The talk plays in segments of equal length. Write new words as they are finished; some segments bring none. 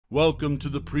Welcome to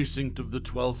the precinct of the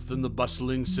 12th in the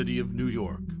bustling city of New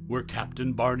York, where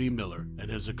Captain Barney Miller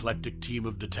and his eclectic team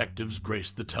of detectives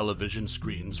graced the television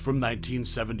screens from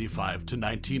 1975 to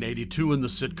 1982 in the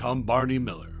sitcom Barney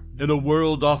Miller. In a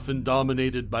world often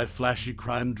dominated by flashy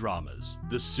crime dramas,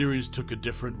 this series took a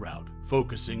different route,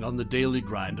 focusing on the daily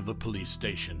grind of a police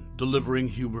station, delivering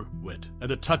humor, wit,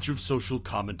 and a touch of social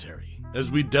commentary.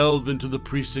 As we delve into the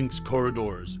precinct's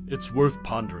corridors, it's worth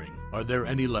pondering. Are there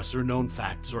any lesser-known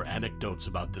facts or anecdotes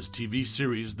about this TV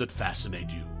series that fascinate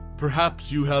you?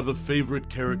 Perhaps you have a favorite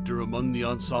character among the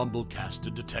ensemble cast,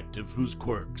 a detective whose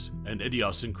quirks and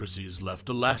idiosyncrasies left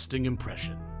a lasting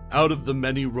impression. Out of the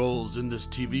many roles in this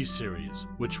TV series,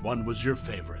 which one was your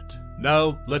favorite?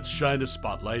 Now, let's shine a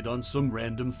spotlight on some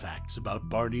random facts about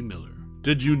Barney Miller.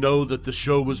 Did you know that the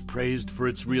show was praised for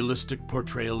its realistic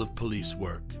portrayal of police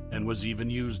work, and was even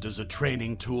used as a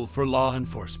training tool for law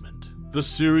enforcement? The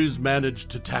series managed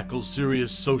to tackle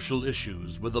serious social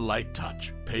issues with a light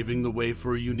touch, paving the way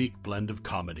for a unique blend of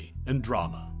comedy and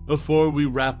drama. Before we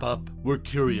wrap up, we're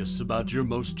curious about your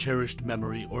most cherished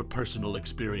memory or personal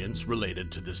experience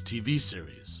related to this TV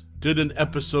series. Did an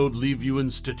episode leave you in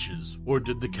stitches, or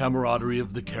did the camaraderie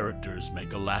of the characters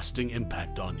make a lasting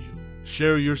impact on you?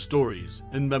 Share your stories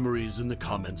and memories in the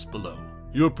comments below.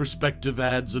 Your perspective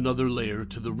adds another layer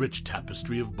to the rich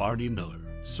tapestry of Barney Miller.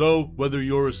 So, whether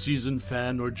you're a seasoned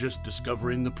fan or just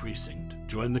discovering the precinct,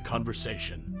 join the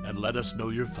conversation and let us know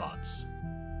your thoughts.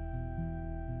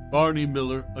 Barney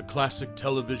Miller, a classic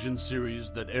television series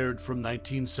that aired from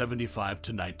 1975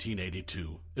 to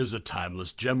 1982, is a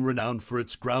timeless gem renowned for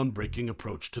its groundbreaking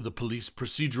approach to the police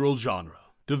procedural genre.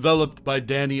 Developed by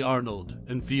Danny Arnold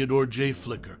and Theodore J.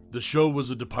 Flicker, the show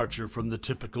was a departure from the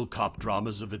typical cop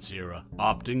dramas of its era,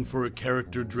 opting for a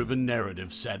character-driven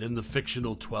narrative set in the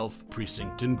fictional 12th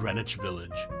Precinct in Greenwich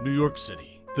Village, New York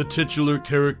City. The titular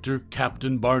character,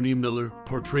 Captain Barney Miller,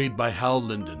 portrayed by Hal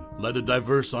Linden, led a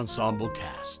diverse ensemble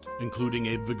cast, including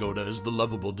Abe Vigoda as the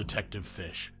lovable detective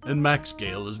Fish, and Max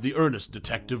Gail as the earnest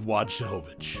detective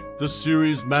Wojciehowicz. The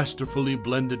series masterfully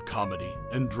blended comedy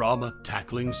and drama,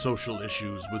 tackling social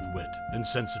issues with wit and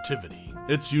sensitivity.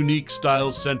 Its unique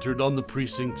style centered on the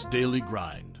precinct's daily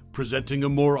grind, presenting a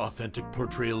more authentic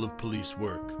portrayal of police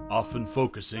work, often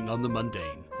focusing on the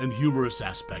mundane and humorous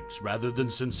aspects rather than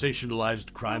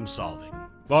sensationalized crime solving.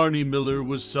 Barney Miller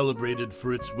was celebrated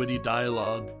for its witty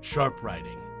dialogue, sharp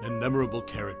writing, and memorable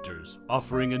characters,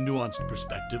 offering a nuanced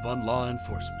perspective on law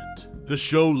enforcement. The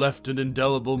show left an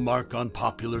indelible mark on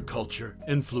popular culture,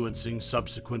 influencing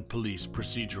subsequent police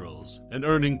procedurals and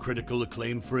earning critical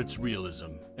acclaim for its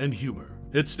realism and humor.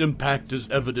 Its impact is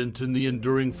evident in the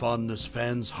enduring fondness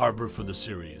fans harbor for the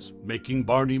series, making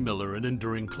Barney Miller an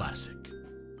enduring classic.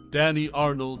 Danny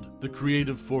Arnold, the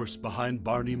creative force behind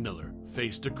Barney Miller,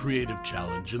 faced a creative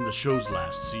challenge in the show's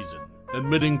last season.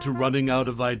 Admitting to running out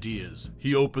of ideas,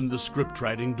 he opened the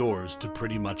scriptwriting doors to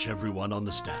pretty much everyone on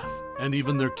the staff, and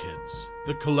even their kids.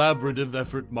 The collaborative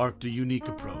effort marked a unique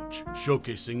approach,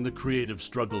 showcasing the creative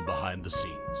struggle behind the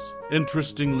scenes.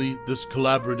 Interestingly, this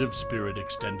collaborative spirit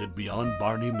extended beyond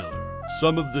Barney Miller.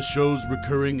 Some of the show's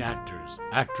recurring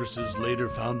actresses later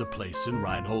found a place in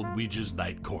Reinhold Weege's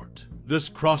Night Court. This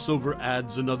crossover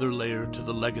adds another layer to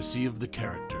the legacy of the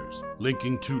characters,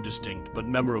 linking two distinct but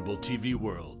memorable TV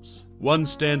worlds. One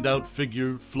standout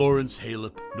figure, Florence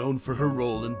Halep, known for her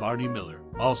role in Barney Miller,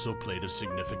 also played a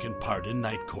significant part in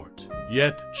Night Court.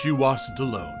 Yet, she wasn't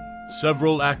alone.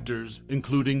 Several actors,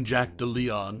 including Jack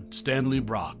DeLeon, Stanley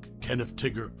Brock, Kenneth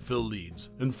Tigger, Phil Leeds,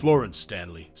 and Florence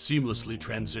Stanley, seamlessly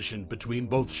transitioned between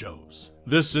both shows.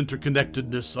 This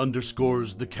interconnectedness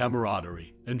underscores the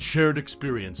camaraderie and shared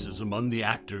experiences among the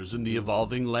actors in the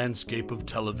evolving landscape of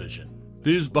television.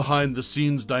 These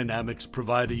behind-the-scenes dynamics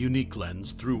provide a unique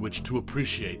lens through which to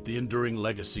appreciate the enduring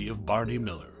legacy of Barney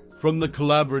Miller. From the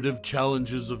collaborative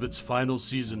challenges of its final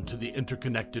season to the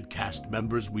interconnected cast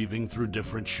members weaving through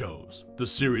different shows, the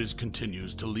series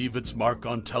continues to leave its mark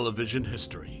on television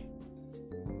history.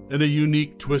 In a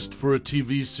unique twist for a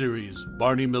TV series,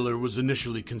 Barney Miller was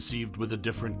initially conceived with a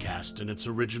different cast in its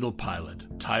original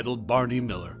pilot, titled Barney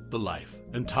Miller, The Life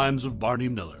and Times of Barney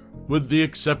Miller. With the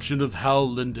exception of Hal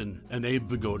Linden and Abe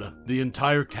Vigoda, the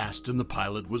entire cast in the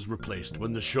pilot was replaced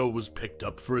when the show was picked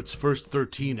up for its first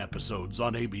 13 episodes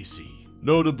on ABC.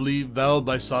 Notably, Val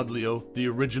Bisoglio, the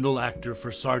original actor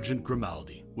for Sergeant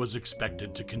Grimaldi, was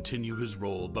expected to continue his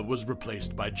role but was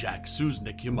replaced by Jack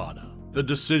Susnick Yemana. The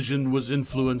decision was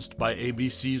influenced by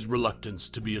ABC's reluctance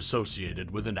to be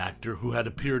associated with an actor who had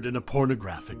appeared in a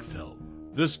pornographic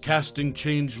film. This casting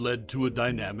change led to a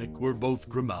dynamic where both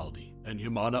Grimaldi and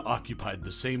Yemana occupied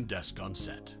the same desk on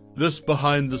set. This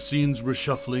behind-the-scenes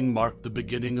reshuffling marked the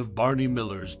beginning of Barney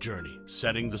Miller's journey,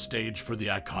 setting the stage for the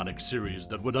iconic series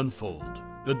that would unfold.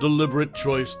 The deliberate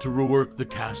choice to rework the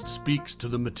cast speaks to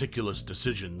the meticulous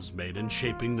decisions made in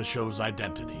shaping the show's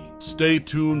identity. Stay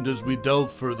tuned as we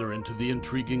delve further into the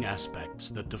intriguing aspects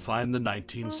that define the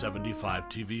 1975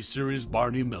 TV series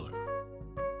Barney Miller.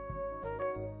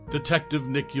 Detective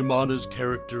Nick Yemana's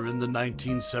character in the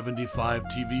 1975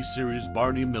 TV series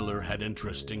Barney Miller had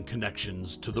interesting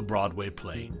connections to the Broadway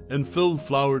play and film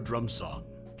Flower Drum Song.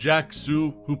 Jack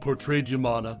Sue, who portrayed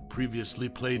Yemana, previously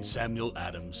played Samuel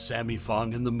Adams' Sammy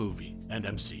Fong in the movie, and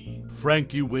MC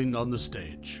Frankie Wing on the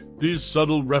stage. These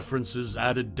subtle references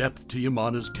added depth to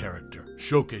Yemana's character,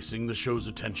 showcasing the show's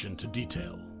attention to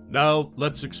detail. Now,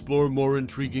 let's explore more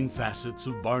intriguing facets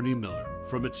of Barney Miller,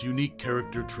 from its unique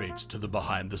character traits to the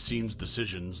behind-the-scenes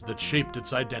decisions that shaped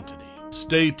its identity.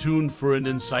 Stay tuned for an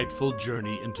insightful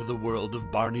journey into the world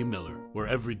of Barney Miller, where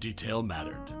every detail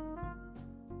mattered.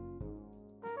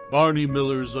 Barney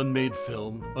Miller's unmade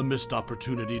film, a missed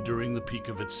opportunity during the peak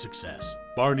of its success.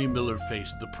 Barney Miller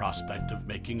faced the prospect of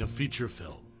making a feature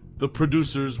film. The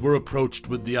producers were approached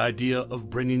with the idea of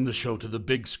bringing the show to the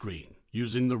big screen,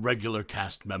 using the regular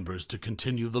cast members to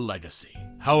continue the legacy.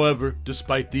 However,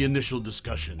 despite the initial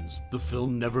discussions, the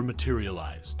film never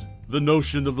materialized. The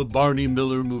notion of a Barney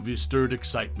Miller movie stirred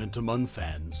excitement among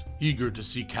fans, eager to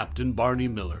see Captain Barney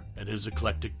Miller and his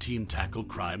eclectic team tackle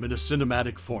crime in a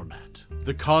cinematic format.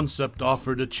 The concept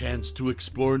offered a chance to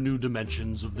explore new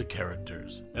dimensions of the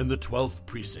characters and the 12th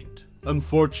Precinct.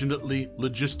 Unfortunately,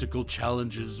 logistical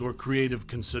challenges or creative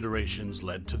considerations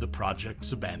led to the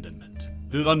project's abandonment.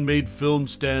 The unmade film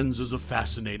stands as a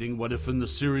fascinating what-if in the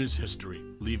series' history,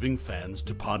 leaving fans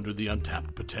to ponder the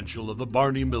untapped potential of a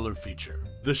Barney Miller feature.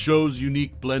 The show's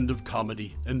unique blend of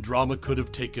comedy and drama could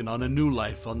have taken on a new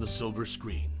life on the silver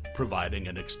screen, providing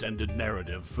an extended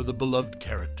narrative for the beloved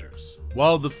characters.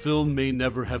 While the film may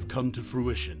never have come to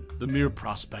fruition, the mere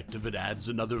prospect of it adds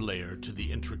another layer to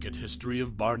the intricate history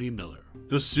of Barney Miller.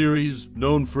 The series,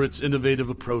 known for its innovative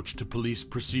approach to police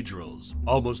procedurals,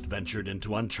 almost ventured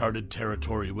into uncharted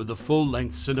territory with a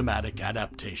full-length cinematic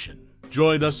adaptation.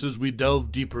 Join us as we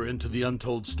delve deeper into the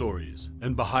untold stories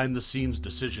and behind-the-scenes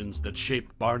decisions that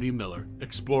shaped Barney Miller,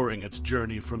 exploring its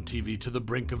journey from TV to the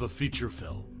brink of a feature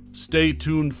film. Stay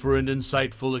tuned for an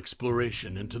insightful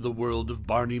exploration into the world of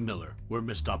Barney Miller, where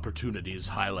missed opportunities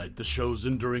highlight the show's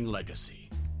enduring legacy.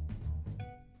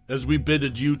 As we bid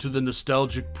adieu to the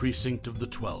nostalgic precinct of the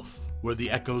 12th, where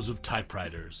the echoes of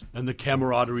typewriters and the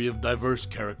camaraderie of diverse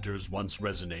characters once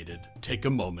resonated, take a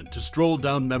moment to stroll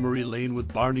down memory lane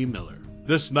with Barney Miller.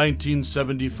 This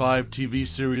 1975 TV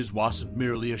series wasn't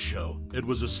merely a show, it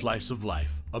was a slice of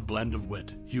life, a blend of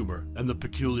wit, humor, and the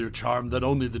peculiar charm that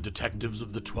only the detectives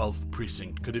of the 12th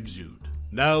Precinct could exude.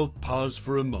 Now, pause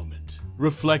for a moment.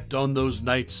 Reflect on those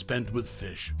nights spent with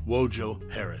Fish,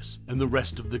 Wojo, Harris, and the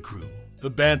rest of the crew. The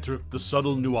banter, the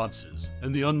subtle nuances,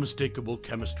 and the unmistakable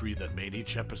chemistry that made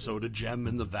each episode a gem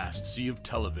in the vast sea of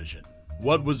television.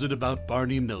 What was it about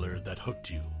Barney Miller that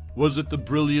hooked you? Was it the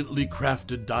brilliantly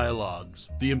crafted dialogues,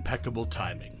 the impeccable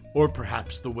timing, or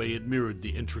perhaps the way it mirrored the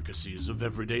intricacies of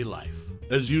everyday life?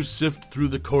 As you sift through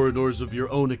the corridors of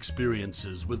your own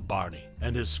experiences with Barney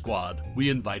and his squad, we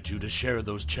invite you to share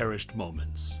those cherished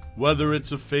moments. Whether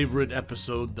it's a favorite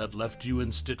episode that left you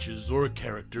in stitches or a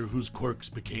character whose quirks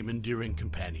became endearing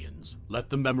companions, let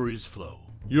the memories flow.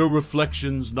 Your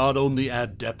reflections not only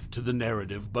add depth to the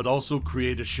narrative, but also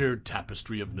create a shared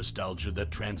tapestry of nostalgia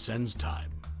that transcends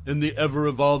time. In the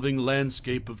ever-evolving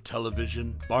landscape of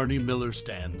television, Barney Miller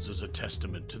stands as a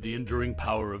testament to the enduring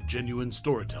power of genuine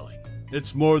storytelling.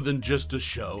 It's more than just a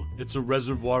show, it's a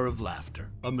reservoir of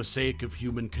laughter, a mosaic of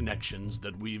human connections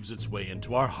that weaves its way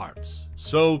into our hearts.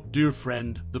 So, dear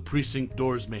friend, the precinct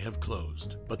doors may have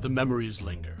closed, but the memories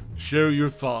linger. Share your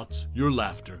thoughts, your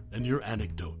laughter, and your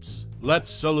anecdotes.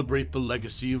 Let's celebrate the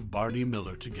legacy of Barney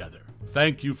Miller together.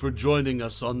 Thank you for joining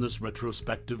us on this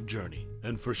retrospective journey,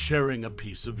 and for sharing a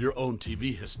piece of your own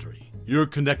TV history. Your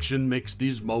connection makes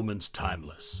these moments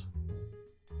timeless.